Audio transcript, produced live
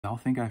Y'all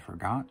think I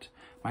forgot?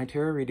 My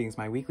tarot readings,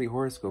 my weekly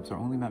horoscopes are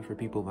only meant for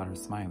people that are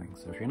smiling.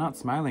 So if you're not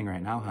smiling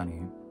right now,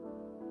 honey,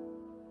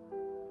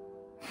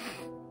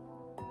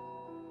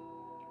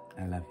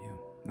 I love you.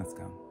 Let's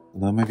go.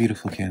 Hello, my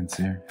beautiful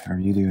Cancer. How are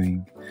you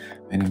doing?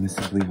 My name is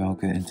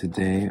SimplyVelca, and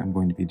today I'm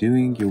going to be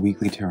doing your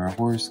weekly tarot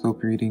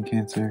horoscope reading,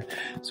 Cancer.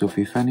 So if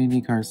you find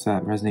any cards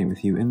that resonate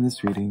with you in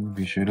this reading,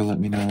 be sure to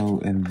let me know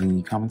in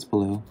the comments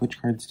below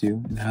which cards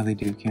do and how they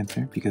do,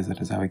 Cancer, because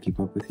that is how I keep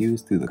up with you,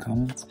 is through the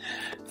comments.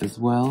 As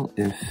well,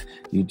 if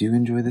you do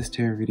enjoy this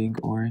tarot reading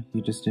or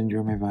you just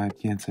enjoy my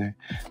vibe, Cancer,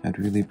 I'd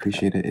really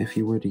appreciate it if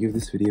you were to give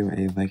this video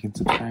a like and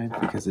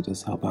subscribe, because it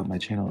does help out my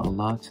channel a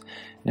lot.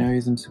 And I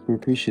always am super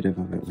appreciative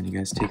of it when you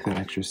guys take that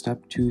extra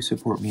step to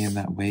support me in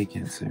that way,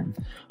 Cancer.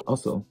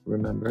 Also,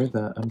 remember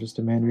that I'm just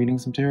a man reading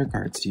some tarot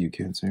cards to you,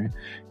 Cancer.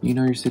 You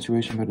know your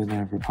situation better than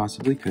I ever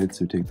possibly could,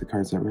 so take the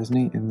cards that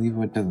resonate and leave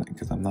what doesn't,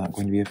 because I'm not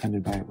going to be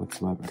offended by it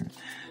whatsoever.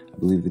 I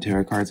believe the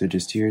tarot cards are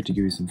just here to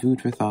give you some food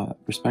for thought,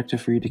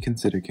 perspective for you to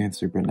consider,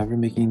 Cancer, but never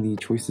making the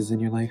choices in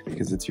your life,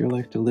 because it's your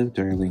life to live,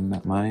 darling,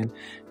 not mine,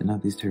 and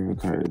not these tarot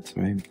cards,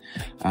 right?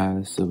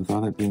 So with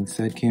all that being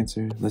said,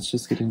 Cancer, let's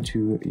just get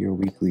into your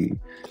weekly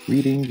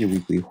reading, your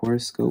weekly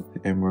horoscope,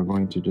 and we're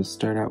going to just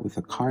start out with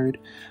a card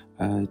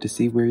to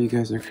see where you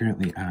guys are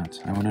currently at.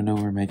 I want to know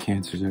where my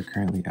Cancers are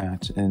currently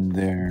at in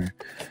their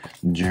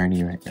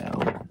journey right now.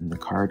 And the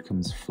card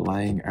comes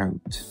flying out,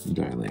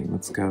 darling.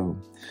 Let's go.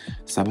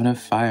 Seven of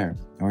Fire,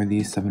 or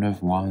the Seven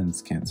of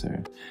Wands,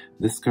 Cancer.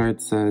 This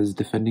card says,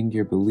 defending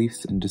your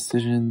beliefs and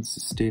decisions,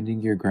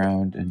 standing your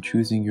ground, and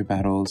choosing your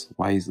battles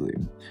wisely.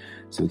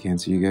 So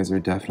Cancer, you guys are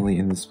definitely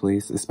in this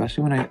place,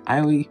 especially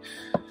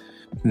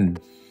when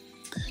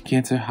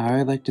Cancer, how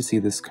I like to see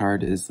this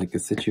card is like a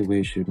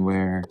situation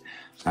where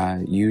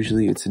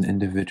usually it's an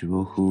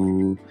individual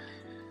who,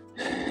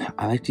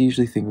 I like to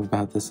usually think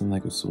about this in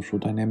like a social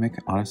dynamic,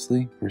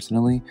 honestly,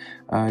 personally,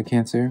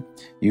 Cancer.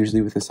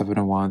 Usually with the Seven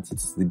of Wands,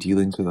 it's the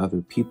dealings with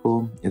other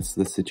people. It's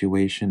the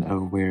situation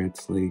of where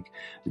it's like,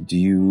 do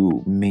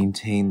you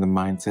maintain the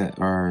mindset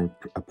or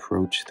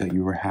approach that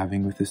you were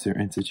having with a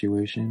certain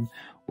situation?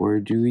 Or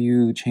do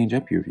you change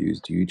up your views?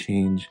 Do you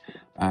change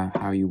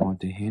how you want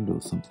to handle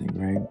something,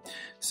 right?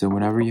 So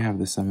whenever you have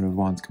the Seven of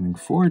Wands coming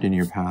forward in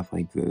your path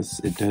like this,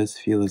 it does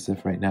feel as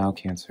if right now,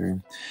 Cancer,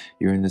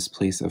 you're in this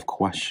place of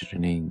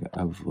questioning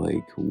of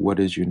like, what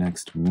is your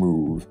next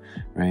move,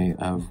 right?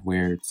 Of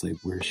where it's like,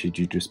 where should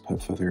you just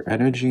put further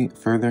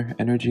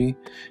energy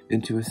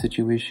into a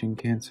situation,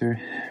 Cancer?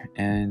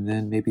 And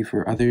then maybe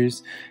for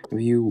others of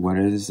you, what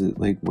is it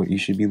like what you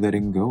should be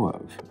letting go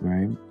of,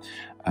 right?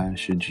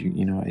 Should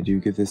you, I do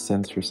get this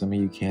sense for some of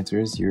you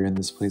Cancers, you're in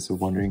this place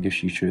of wondering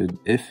if you should,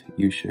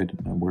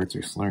 my words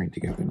are slurring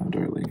together now,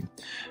 darling,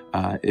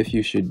 if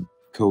you should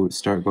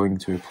start going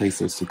to a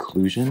place of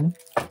seclusion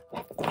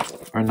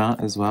or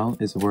not, as well,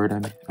 is a word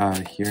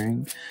I'm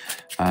hearing.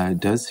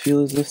 It does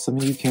feel as if some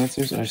of you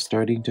Cancers are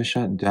starting to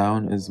shut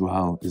down as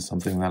well, is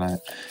something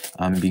that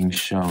I'm being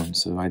shown.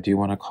 So I do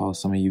want to call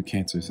some of you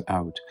Cancers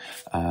out.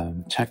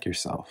 Check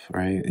yourself,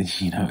 right?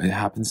 It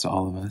happens to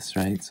all of us,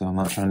 right? So I'm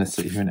not trying to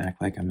sit here and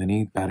act like I'm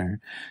any better,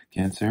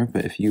 Cancer,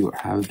 but if you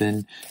have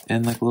been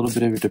in like a little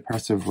bit of a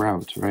depressive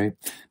bout,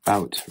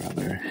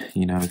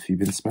 if you've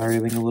been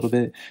spiraling a little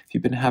bit, if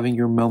you've been having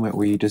your moment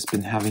where you've just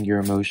been having your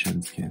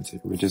emotions, Cancer,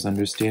 which is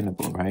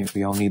understandable, right?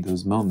 We all need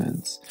those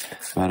moments,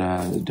 but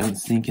don't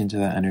sink into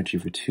that energy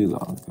for too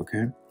long,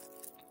 okay?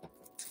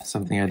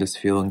 Something I just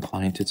feel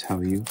inclined to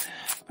tell you.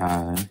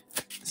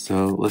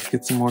 So let's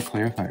get some more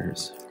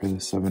clarifiers for the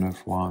Seven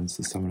of Wands,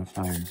 the Seven of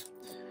Fire.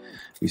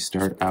 We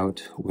start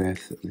out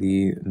with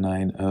the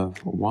Nine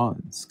of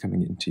Wands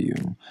coming into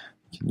you.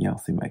 Can y'all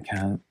see my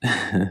cat?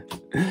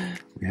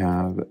 We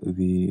have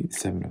the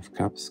Seven of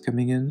Cups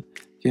coming in,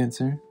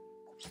 Cancer.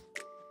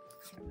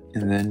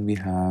 And then we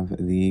have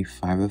the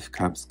Five of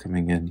Cups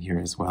coming in here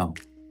as well.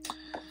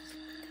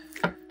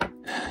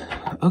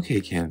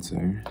 Okay,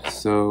 Cancer,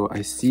 so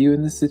I see you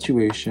in this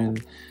situation.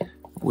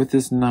 With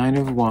this Nine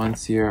of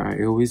Wands here,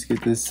 I always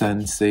get this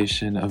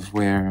sensation of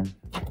where,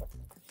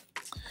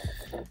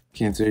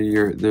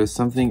 Cancer, there's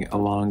something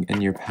along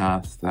in your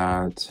path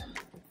that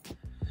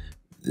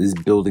is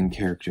building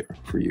character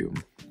for you.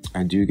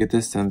 I do get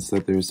this sense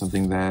that there's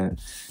something that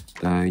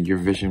your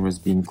vision was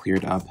being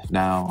cleared up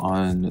now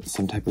on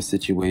some type of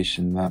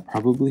situation that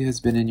probably has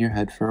been in your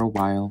head for a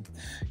while,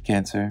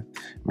 Cancer,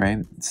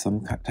 right?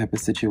 Some type of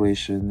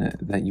situation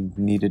that you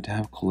needed to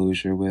have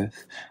closure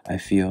with, I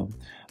feel.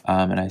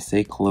 And I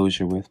say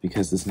closure with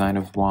because this Nine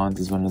of Wands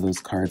is one of those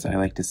cards I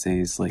like to say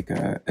is like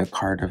a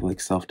card of like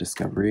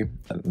self-discovery.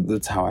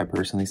 That's how I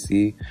personally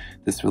see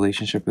this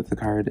relationship with the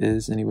card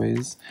is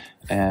anyways.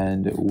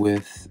 And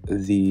with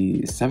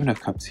the Seven of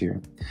Cups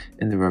here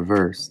in the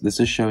reverse, this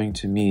is showing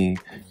to me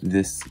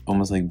this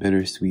almost like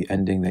bittersweet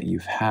ending that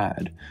you've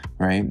had,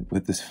 right?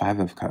 With this Five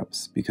of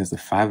Cups, because the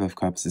Five of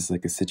Cups is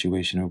like a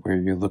situation where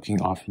you're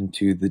looking off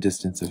into the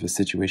distance of a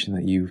situation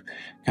that you've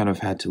kind of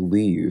had to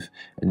leave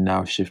and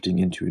now shifting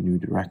into a new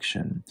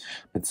direction.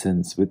 But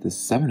since with the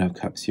Seven of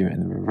Cups here in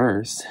the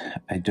reverse,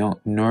 I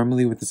don't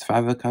normally with this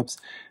Five of Cups,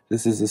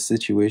 this is a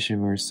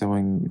situation where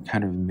someone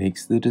kind of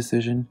makes the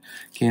decision,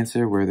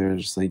 Cancer, where they're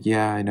just like,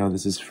 yeah, I know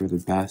this is for the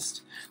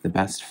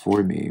best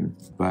for me.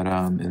 But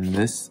in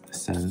this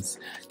sense,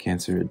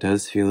 Cancer, it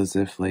does feel as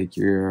if like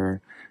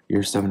your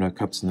Seven of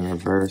Cups in the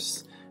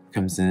reverse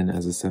comes in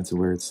as a sense of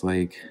where it's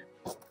like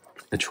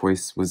a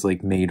choice was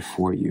like made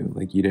for you.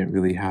 Like you didn't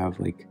really have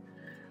like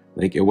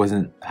it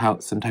wasn't how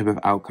some type of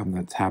outcome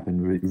that's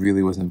happened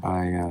really wasn't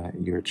by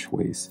your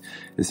choice,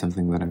 is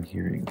something that I'm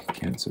hearing,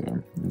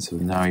 Cancer. And so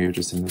now you're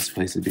just in this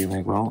place of being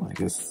like, well, I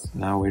guess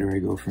now where do I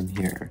go from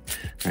here,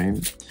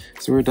 right?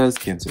 So where does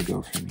Cancer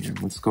go from here?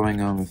 What's going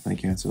on with my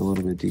Cancer a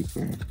little bit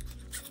deeper?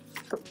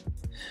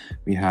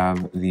 We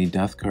have the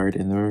Death card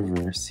in the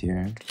reverse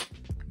here.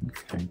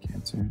 Okay,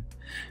 Cancer.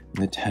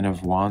 The Ten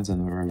of Wands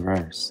in the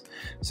reverse.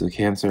 So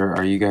Cancer,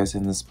 are you guys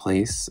in this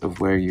place of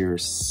where you're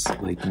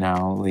like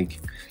now like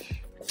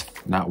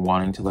not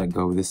wanting to let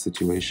go of this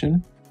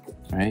situation,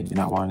 right? You're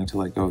not wanting to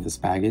let go of this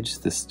baggage,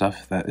 this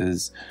stuff that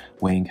is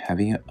weighing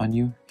heavy on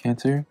you,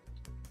 Cancer?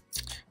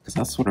 Because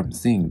that's what I'm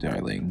seeing,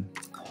 darling.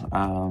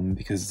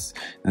 Because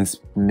this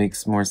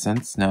makes more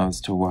sense now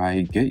as to why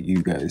I get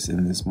you guys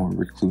in this more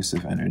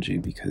reclusive energy,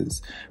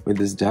 because with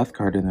this Death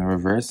card in the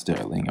reverse,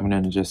 darling, I'm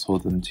going to just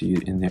hold them to you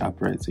in the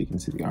upright so you can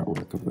see the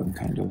artwork of them,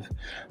 kind of.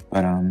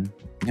 But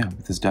yeah,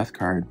 with this Death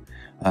card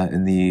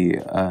in the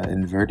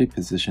inverted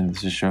position,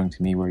 this is showing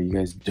to me where you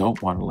guys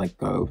don't want to let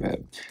go of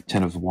it.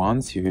 Ten of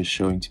Wands here is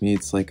showing to me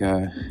it's like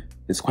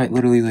it's quite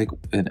literally like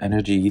an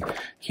energy,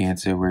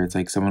 Cancer, where it's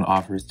like someone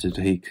offers to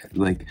take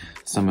like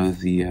some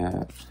of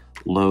the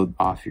load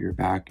off your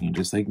back and you're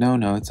just like, no,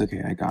 it's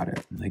okay, I got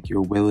it. Like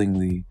you're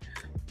willingly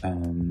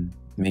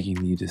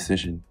making the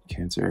decision,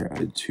 Cancer,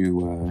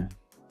 to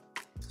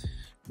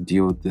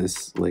deal with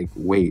this like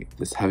weight,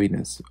 this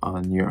heaviness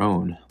on your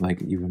own,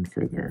 like even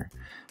further,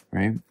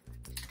 right?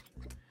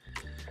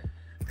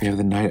 We have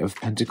the Knight of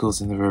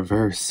Pentacles in the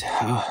reverse.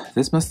 Oh,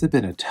 this must have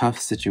been a tough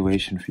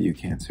situation for you,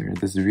 Cancer.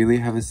 This really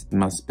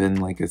must have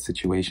been like a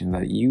situation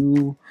that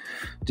you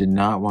did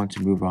not want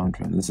to move on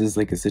from. This is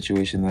like a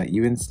situation that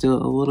even still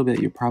a little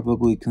bit you're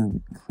probably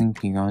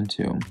clinging on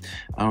to.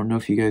 I don't know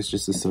if you guys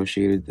just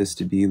associated this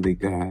to be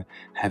like a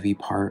heavy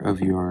part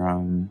of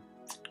your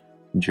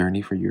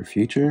journey for your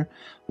future,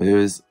 but it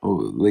was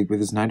like with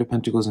this Knight of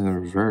Pentacles in the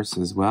reverse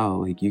as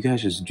well, like you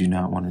guys just do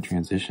not want to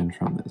transition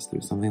from this.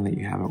 There's something that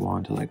you haven't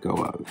wanted to let go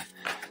of.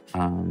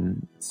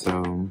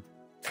 So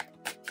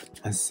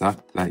it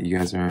sucked that you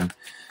guys are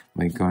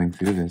like going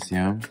through this,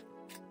 yeah?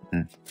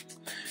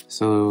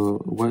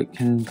 So what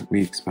can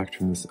we expect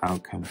from this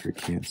outcome for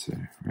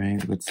Cancer,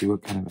 right? Let's see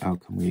what kind of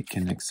outcome we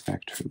can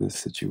expect for this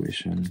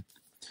situation.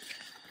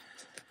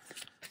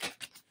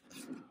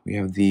 We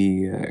have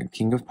the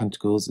King of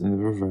Pentacles in the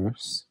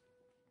reverse.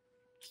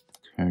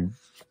 Okay.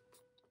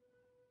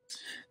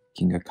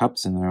 King of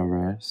Cups in the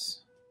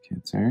reverse.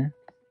 Cancer.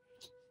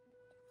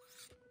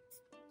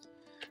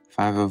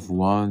 Five of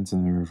Wands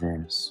in the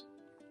reverse.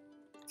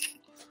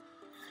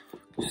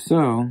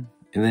 So,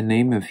 in the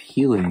name of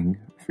healing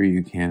for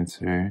you,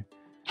 Cancer,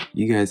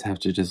 you guys have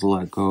to just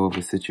let go of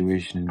a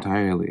situation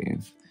entirely.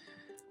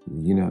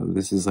 You know,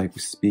 this is like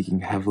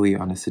speaking heavily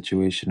on a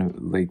situation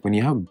of like when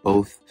you have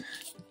both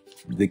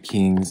the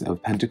Kings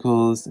of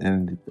Pentacles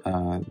and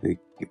the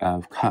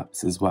of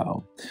Cups as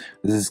well.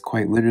 This is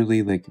quite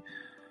literally like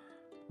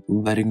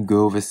letting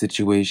go of a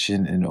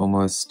situation and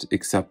almost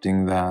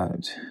accepting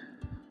that,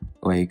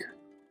 like,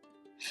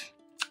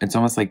 it's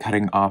almost like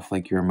cutting off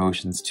like your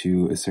emotions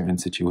to a certain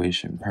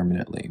situation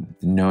permanently,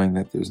 knowing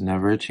that there's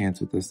never a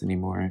chance with this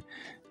anymore.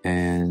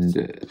 And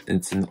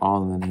it's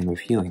all in the name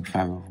of healing.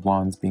 Five of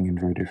Wands being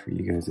inverted for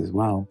you guys as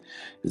well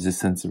is a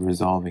sense of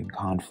resolving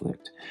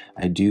conflict.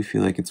 I do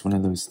feel like it's one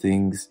of those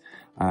things,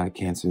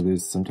 Cancer,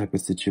 there's some type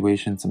of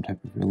situation, some type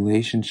of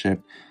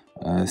relationship,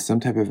 some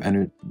type of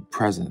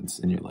presence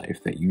in your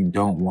life that you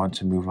don't want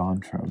to move on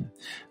from,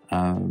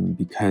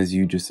 because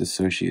you just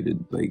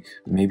associated, like,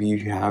 maybe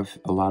you have,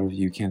 a lot of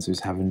you Cancers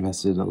have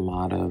invested a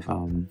lot of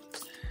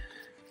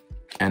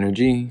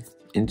energy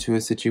into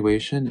a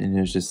situation, and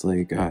it's just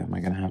like, am I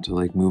gonna have to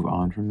like move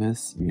on from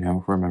this, you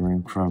know,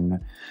 remembering from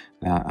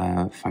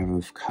that Five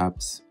of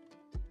Cups,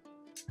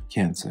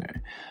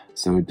 Cancer.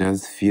 So it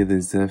does feel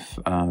as if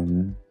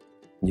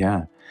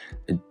yeah,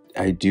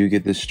 I do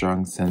get this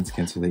strong sense,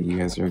 Cancer, that you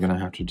guys are gonna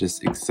have to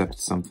just accept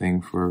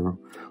something for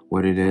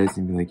what it is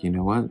and be like, you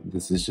know what,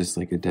 this is just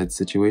like a dead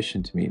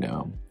situation to me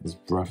now, as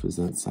rough as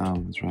that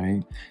sounds,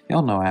 right?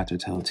 Y'all know I have to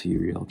tell it to you,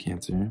 real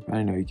Cancer, but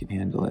I know you can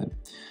handle it.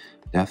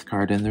 Death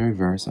card in the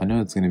reverse. I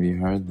know it's going to be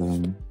hard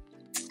though.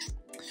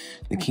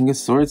 The King of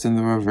Swords in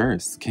the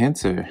reverse.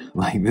 Cancer.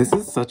 Like, this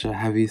is such a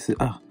heavy,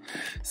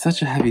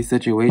 such a heavy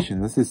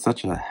situation. This is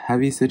such a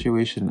heavy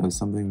situation of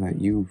something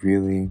that you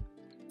really...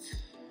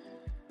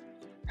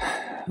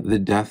 The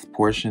death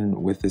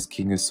portion with this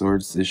King of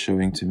Swords is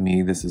showing to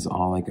me this is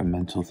all like a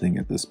mental thing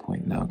at this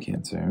point now,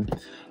 Cancer.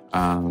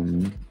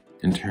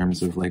 in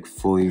terms of like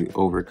fully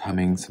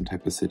overcoming some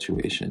type of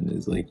situation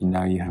is like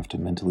now you have to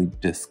mentally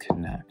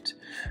disconnect,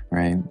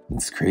 right?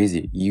 It's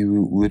crazy.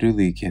 You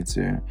literally,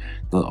 Cancer,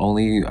 the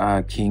only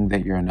king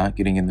that you're not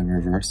getting in the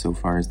reverse so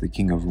far is the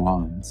King of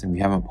Wands, and we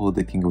haven't pulled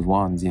the King of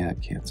Wands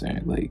yet, Cancer.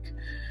 Like,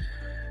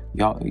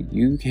 y'all,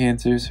 you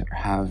Cancers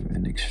have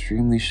an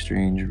extremely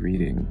strange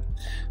reading,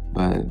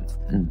 but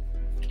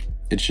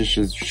it's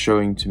just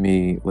showing to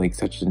me like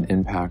such an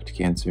impact,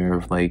 Cancer,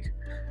 of like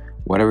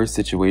whatever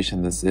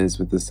situation this is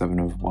with the Seven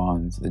of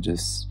Wands. It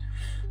just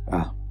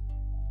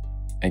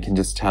I can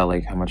just tell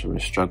like how much of a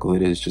struggle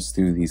it is just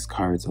through these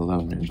cards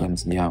alone. It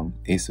bums me out.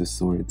 Ace of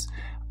Swords.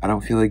 I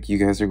don't feel like you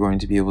guys are going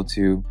to be able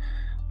to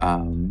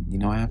you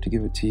know, I have to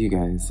give it to you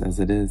guys as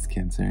it is,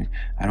 Cancer.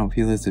 I don't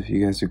feel as if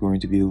you guys are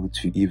going to be able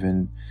to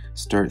even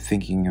start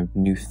thinking of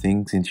new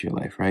things into your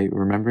life, right?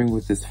 Remembering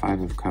with this Five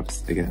of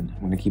Cups, again, I'm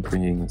going to keep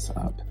bringing this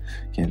up,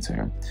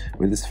 Cancer.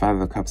 With this Five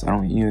of Cups, I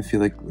don't even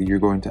feel like you're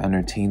going to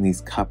entertain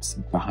these cups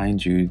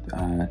behind you,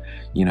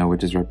 you know,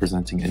 which is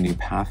representing a new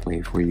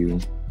pathway for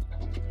you.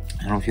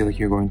 I don't feel like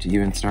you're going to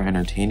even start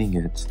entertaining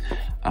it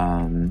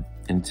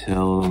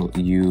until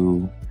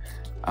you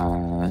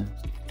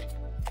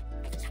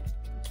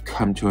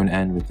come to an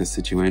end with the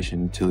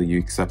situation, until you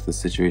accept the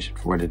situation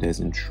for what it is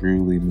and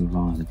truly move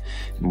on.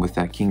 And with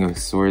that King of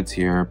Swords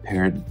here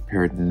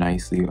paired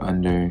nicely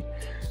under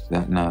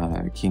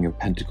that King of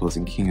Pentacles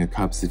and King of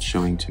Cups, it's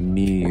showing to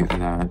me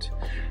that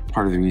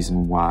part of the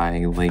reason why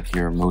like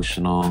your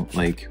emotional,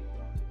 like,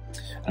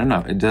 I don't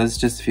know, it does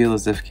just feel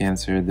as if,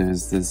 Cancer,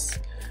 there's this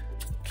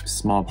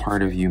small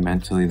part of you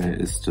mentally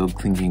that is still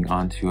clinging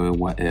onto a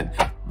what if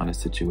on a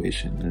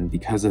situation, and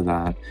because of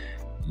that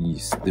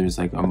there's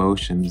like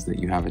emotions that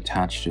you have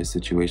attached to a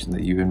situation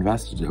that you've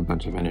invested a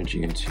bunch of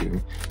energy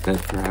into that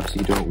perhaps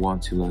you don't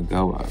want to let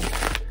go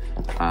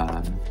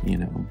of, you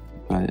know.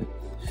 But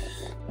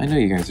I know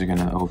you guys are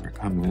gonna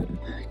overcome it,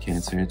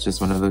 Cancer. It's just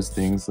one of those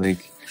things,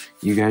 like,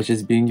 you guys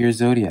just being your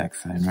zodiac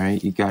sign,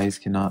 right? You guys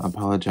cannot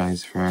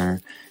apologize for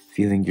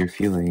feeling your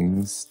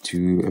feelings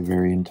to a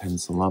very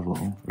intense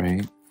level,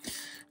 right?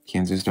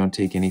 Cancers don't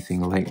take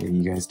anything lightly.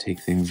 You guys take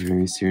things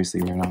very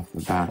seriously right off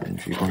the bat. And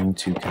if you're going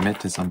to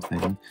commit to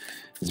something,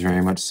 it's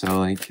very much so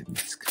like,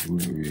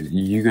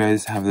 you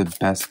guys have the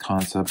best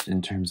concept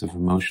in terms of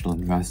emotional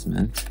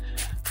investment,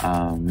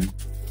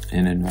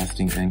 in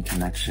investing in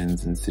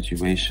connections and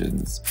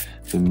situations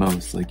the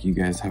most. Like, you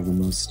guys have the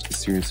most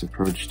serious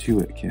approach to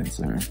it,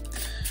 Cancer.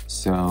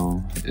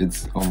 So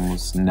it's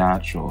almost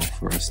natural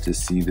for us to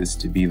see this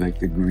to be like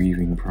the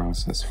grieving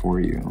process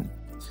for you.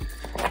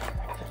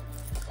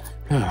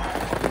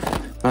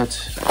 But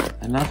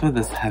enough of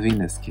this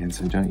heaviness,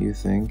 Cancer, don't you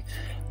think?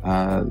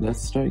 Let's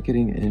start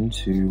getting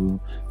into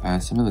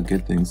some of the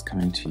good things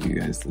coming to you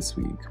guys this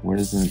week.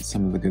 What is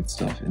some of the good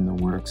stuff in the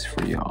works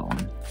for y'all?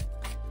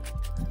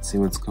 Let's see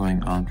what's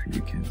going on for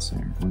you, Cancer.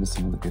 What is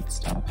some of the good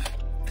stuff?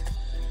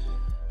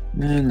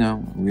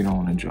 No, we don't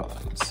want to draw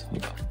those.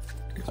 Hold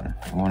on.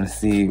 I want to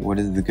see what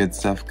is the good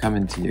stuff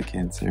coming to you,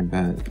 Cancer,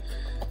 but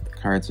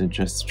cards are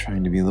just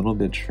trying to be a little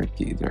bit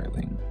tricky,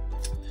 darling.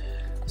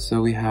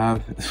 So we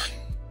have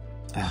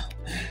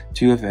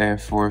Two of Air,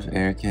 Four of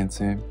Air,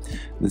 Cancer.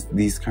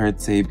 These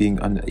cards say being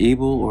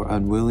unable or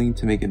unwilling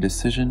to make a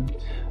decision,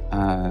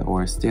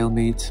 or a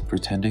stalemate,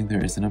 pretending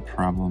there isn't a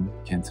problem,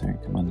 Cancer.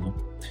 Come on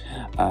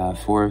now.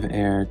 Four of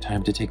Air,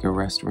 time to take a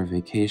rest or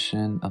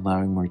vacation,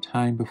 allowing more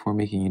time before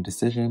making a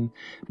decision.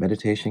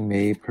 Meditation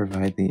may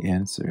provide the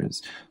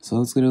answers. So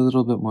let's get a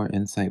little bit more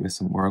insight with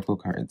some oracle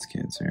cards,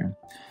 Cancer,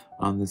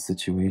 on this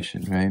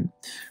situation, right?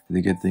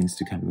 The good things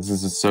to come. This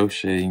is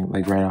associating,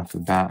 like, right off the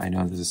bat, I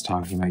know this is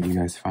talking about you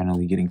guys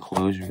finally getting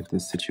closure with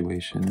this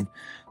situation,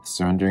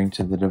 surrendering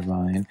to the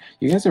divine.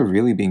 You guys are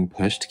really being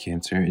pushed,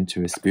 Cancer,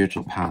 into a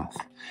spiritual path,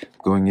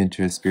 going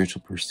into a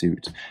spiritual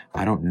pursuit.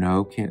 I don't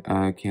know,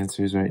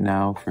 Cancers, right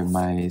now, for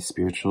my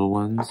spiritual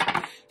ones,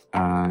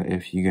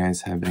 if you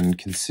guys have been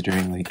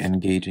considering like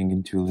engaging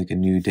into like a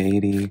new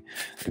deity,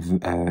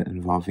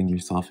 involving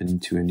yourself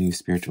into a new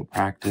spiritual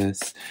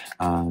practice.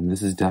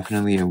 This is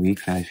definitely a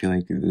week that I feel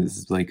like this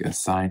is like a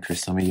sign for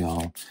some of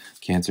y'all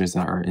Cancers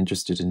that are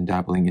interested in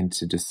dabbling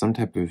into just some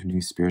type of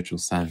new spiritual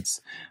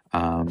sense,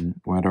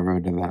 whatever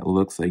that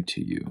looks like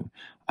to you.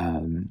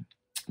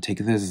 Take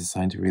this as a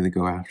sign to really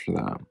go after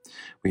that.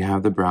 We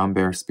have the brown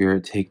bear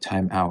spirit, take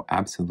time out.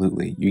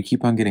 Absolutely. You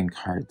keep on getting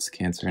cards,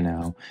 Cancer,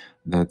 now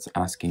that's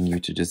asking you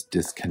to just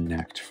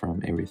disconnect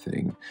from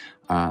everything.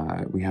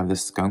 We have the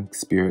skunk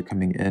spirit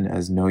coming in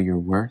as know your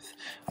worth.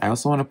 I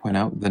also want to point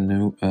out the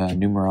new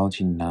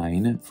numerology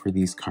 9 for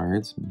these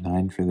cards.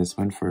 9 for this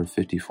one, for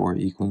 54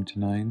 equaling to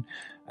 9,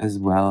 as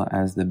well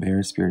as the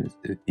bear spirit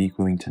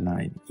equaling to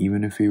 9.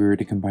 Even if we were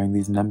to combine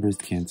these numbers,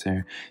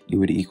 Cancer, it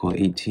would equal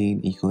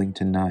 18 equaling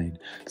to 9.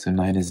 So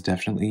 9 is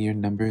definitely your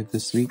number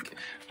this week.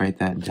 Write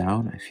that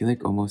down. I feel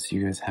like almost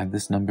you guys had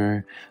this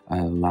number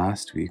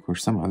last week, or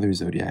some other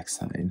zodiac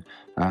sign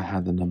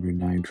had the number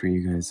 9 for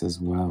you guys as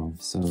well.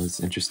 So it's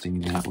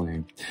interesting in that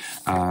way.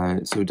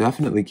 So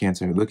definitely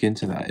Cancer, look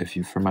into that. If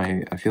you,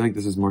 I feel like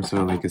this is more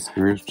so like a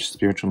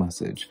spiritual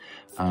message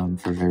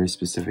for very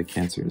specific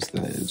Cancers,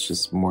 that it's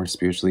just more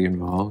spiritually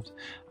involved.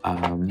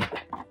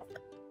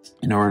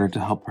 In order to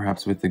help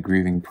perhaps with the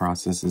grieving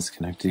processes,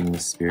 connecting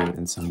with spirit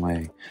in some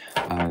way.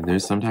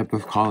 There's some type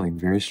of calling,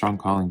 very strong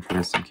calling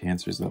for some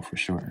Cancers though, for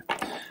sure.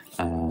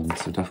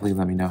 So definitely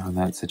let me know how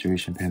that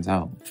situation pans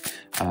out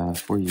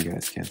for you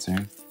guys,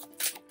 Cancer.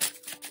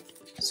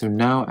 So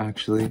now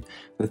actually,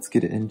 let's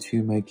get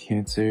into my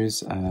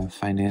Cancer's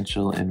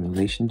financial and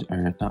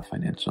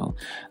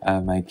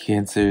my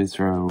Cancer's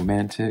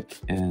romantic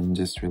and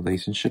just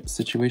relationship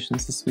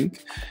situations this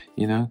week,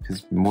 you know,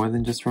 because more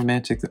than just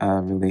romantic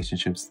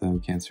relationships though,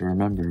 Cancer,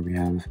 remember, we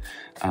have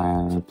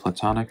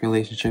platonic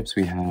relationships,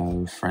 we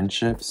have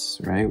friendships,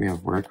 right? We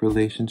have work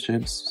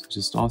relationships,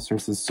 just all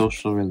sorts of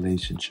social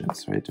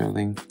relationships, right,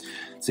 darling?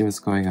 See what's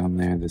going on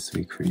there this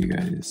week for you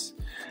guys.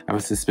 I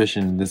have a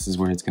suspicion this is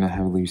where it's going to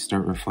heavily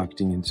start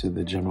reflecting into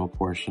the general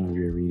portion of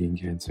your reading,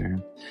 Cancer.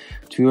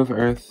 2 of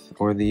Earth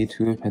or the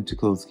 2 of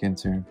Pentacles,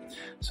 Cancer.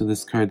 So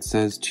this card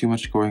says too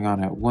much going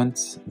on at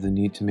once, the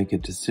need to make a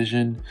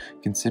decision,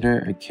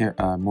 consider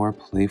a more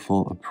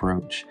playful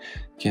approach,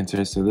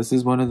 Cancer. So this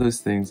is one of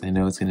those things, I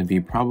know it's going to be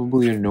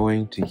probably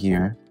annoying to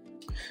hear,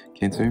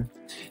 Cancer,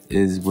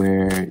 is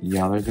where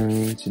y'all are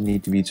going to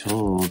need to be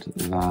told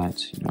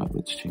that, you know what,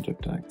 let's change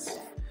up decks.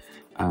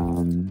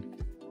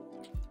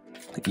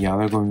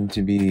 Y'all are going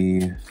to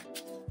be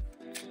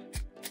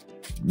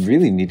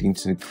really needing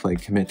to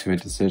like commit to a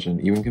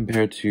decision, even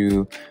compared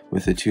to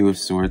with the 2 of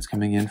Swords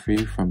coming in for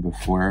you from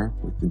before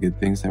with the good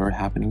things that were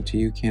happening to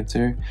you,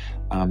 Cancer.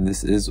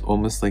 This is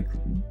almost like,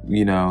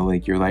 you know,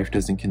 like your life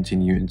doesn't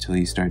continue until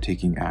you start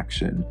taking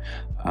action.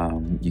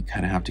 You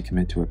kind of have to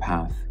commit to a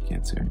path,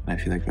 Cancer. And I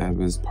feel like that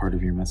was part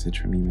of your message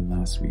from even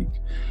last week.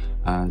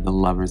 The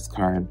Lovers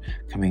card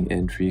coming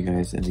in for you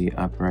guys in the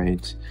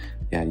upright.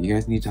 Yeah, you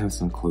guys need to have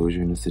some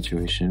closure in the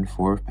situation.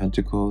 4 of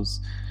Pentacles.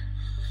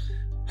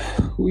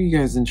 Who are you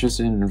guys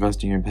interested in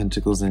investing your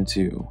Pentacles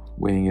into?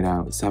 Weighing it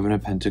out. 7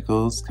 of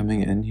Pentacles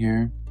coming in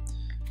here.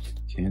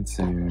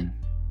 Cancer.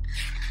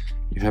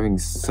 You're having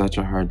such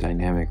a hard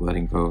dynamic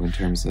letting go in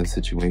terms of the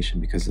situation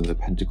because of the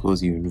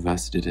Pentacles you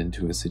invested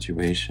into a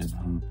situation,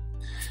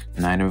 huh?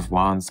 9 of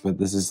Wands, but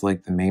this is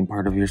like the main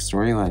part of your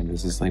storyline.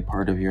 This is like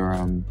part of your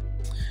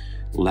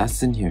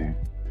lesson here,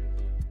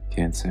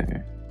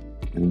 Cancer.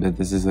 And that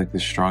this is like the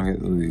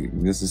strongest,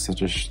 this is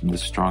the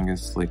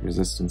strongest like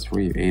resistance for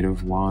you. 8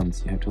 of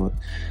Wands. You have to,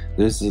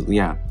 this is,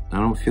 yeah, I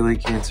don't feel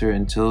like, Cancer,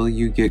 until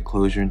you get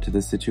closure into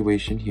the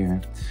situation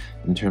here,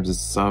 in terms of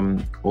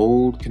some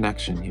old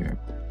connection here,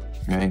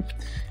 right?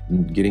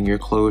 And getting your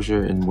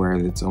closure and where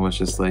it's almost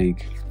just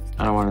like,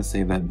 I don't want to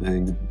say that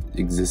the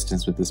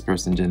existence with this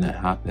person didn't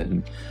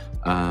happen,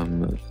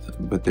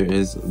 but there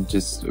is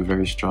just a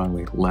very strong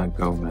like let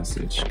go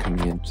message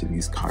coming into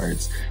these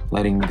cards.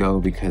 Letting go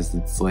because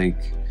it's like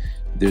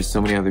there's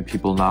so many other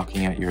people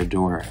knocking at your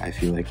door, I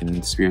feel like,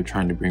 and Spirit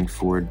trying to bring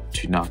forward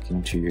to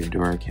knocking to your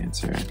door,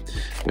 Cancer.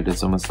 But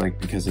it's almost like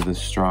because of the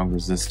strong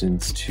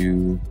resistance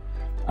to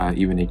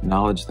even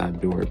acknowledge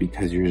that door,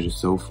 because you're just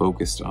so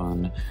focused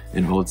on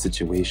an old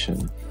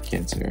situation,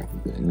 Cancer.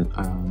 And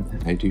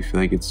I do feel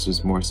like it's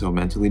just more so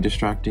mentally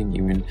distracting.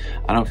 Even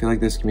I don't feel like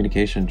there's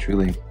communication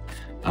truly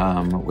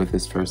with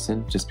this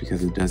person, just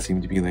because it does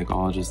seem to be like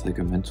all just like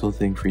a mental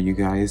thing for you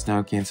guys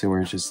now, Cancer,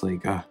 where it's just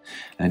like I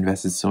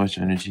invested so much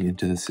energy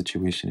into this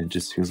situation, it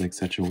just feels like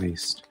such a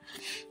waste,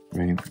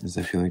 right? As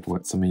I feel like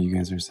what some of you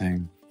guys are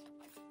saying.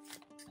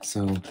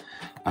 So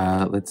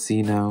let's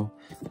see now,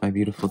 my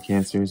beautiful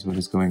Cancers, what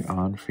is going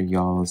on for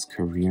y'all's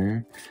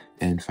career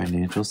and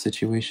financial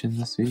situation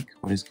this week.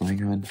 What is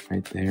going on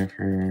right there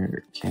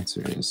for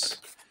Cancers?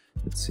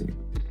 Let's see.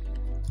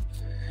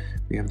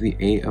 We have the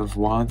 8 of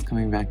Wands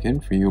coming back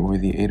in for you, or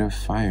the 8 of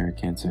Fire,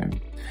 Cancer.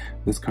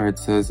 This card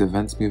says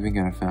events moving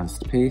at a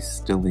fast pace,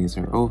 delays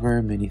are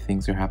over, many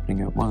things are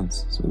happening at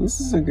once. So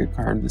this is a good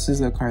card. This is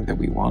a card that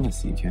we want to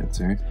see,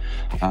 Cancer.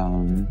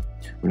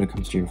 When it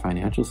comes to your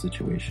financial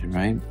situation,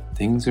 right?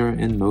 Things are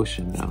in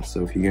motion now.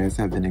 So if you guys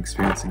have been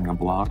experiencing a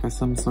block of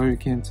some sort,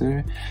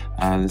 Cancer,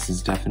 this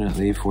is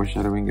definitely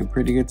foreshadowing a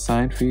pretty good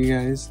sign for you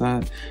guys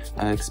that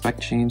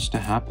expect change to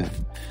happen.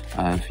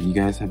 If you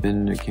guys have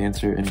been,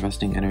 Cancer,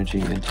 investing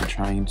energy into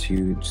trying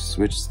to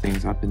switch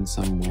things up in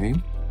some way,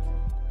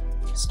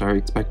 start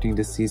expecting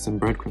to see some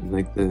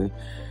breadcrumbs,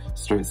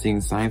 start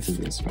seeing signs of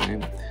this,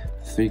 right?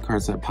 3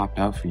 cards that popped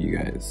out for you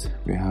guys.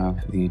 We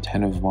have the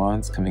 10 of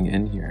Wands coming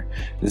in here.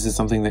 This is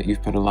something that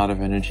you've put a lot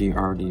of energy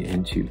already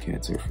into,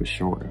 Cancer, for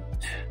sure.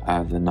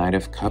 The Knight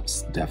of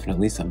Cups,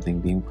 definitely something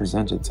being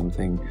presented,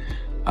 something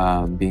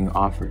being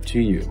offered to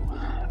you.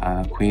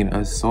 Queen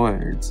of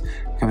Swords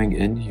coming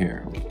in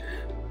here.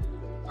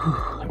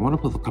 I want to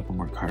pull a couple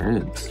more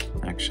cards,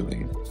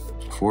 actually.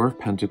 4 of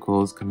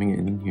Pentacles coming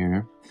in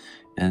here.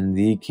 And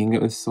the King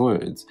of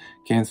Swords.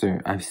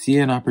 Cancer, I see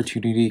an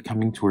opportunity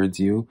coming towards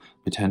you,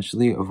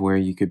 potentially, of where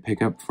you could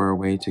pick up for a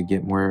way to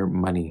get more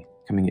money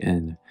coming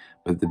in.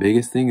 But the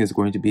biggest thing is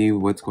going to be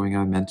what's going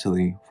on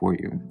mentally for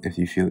you. If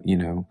you feel,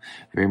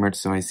 very much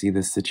so, I see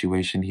this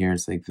situation here.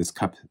 It's like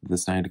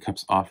this Knight of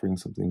Cups offering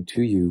something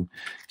to you,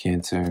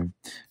 Cancer,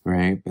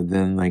 right? But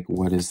then like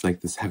what is like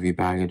this heavy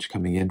baggage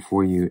coming in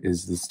for you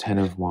is this Ten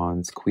of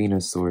Wands, Queen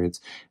of Swords,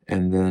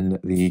 and then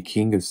the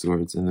King of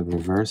Swords in the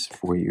reverse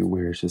for you,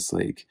 where it's just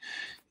like,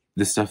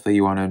 the stuff that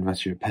you want to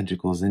invest your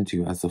pentacles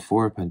into as the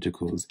Four of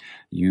Pentacles,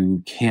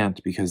 you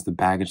can't because the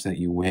baggage that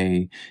you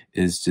weigh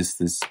is just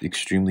this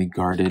extremely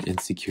guarded,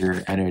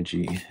 insecure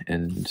energy.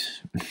 And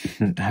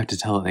I have to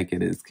tell it like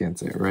it is,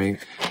 Cancer,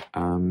 right?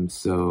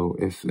 So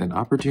if an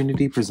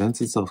opportunity presents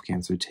itself,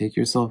 Cancer, take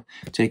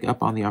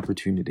up on the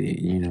opportunity,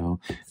 And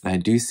I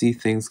do see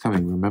things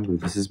coming. Remember,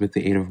 this is with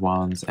the Eight of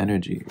Wands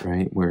energy,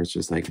 right? Where it's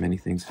just like many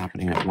things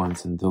happening at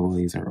once and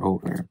delays are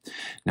over.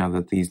 Now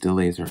that these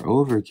delays are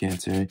over,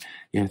 Cancer,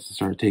 you have to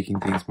start taking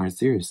things more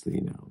seriously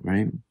now,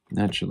 right?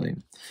 Naturally.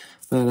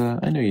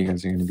 But I know you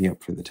guys are going to be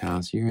up for the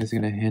task. You guys are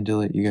going to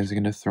handle it. You guys are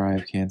going to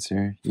thrive,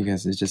 Cancer. You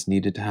guys just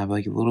needed to have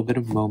like a little bit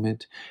of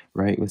moment,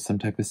 right, with some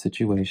type of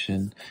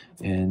situation.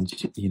 And,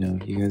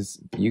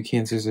 you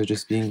Cancers are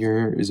just being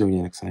your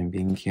zodiac sign,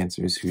 being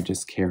Cancers who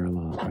just care a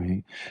lot,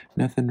 right?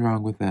 Nothing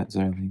wrong with that,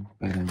 darling.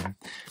 But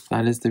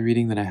that is the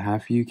reading that I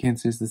have for you,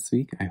 Cancers, this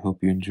week. I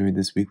hope you enjoyed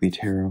this weekly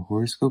tarot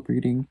horoscope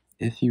reading.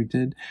 If you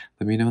did,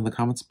 let me know in the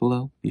comments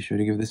below. Be sure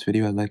to give this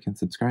video a like and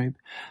subscribe,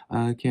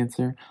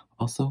 Cancer.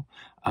 Also,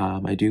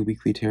 I do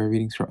weekly tarot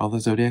readings for all the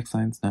zodiac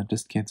signs, not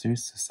just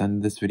Cancers. So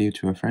send this video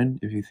to a friend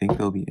if you think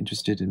they'll be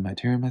interested in my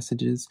tarot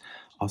messages.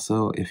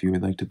 Also, if you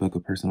would like to book a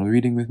personal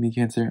reading with me,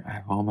 Cancer, I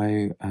have all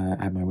my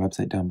at my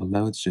website down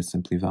below. It's just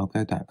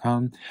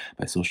SimplyVelca.com.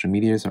 My social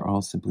medias are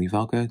all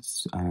SimplyVelca.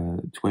 It's,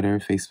 Twitter,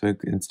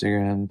 Facebook,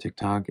 Instagram,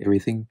 TikTok,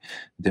 everything,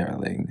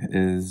 darling,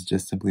 is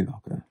just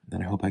SimplyVelca.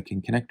 And I hope I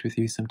can connect with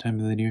you sometime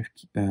in the near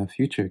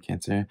future,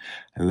 Cancer.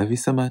 I love you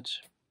so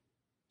much.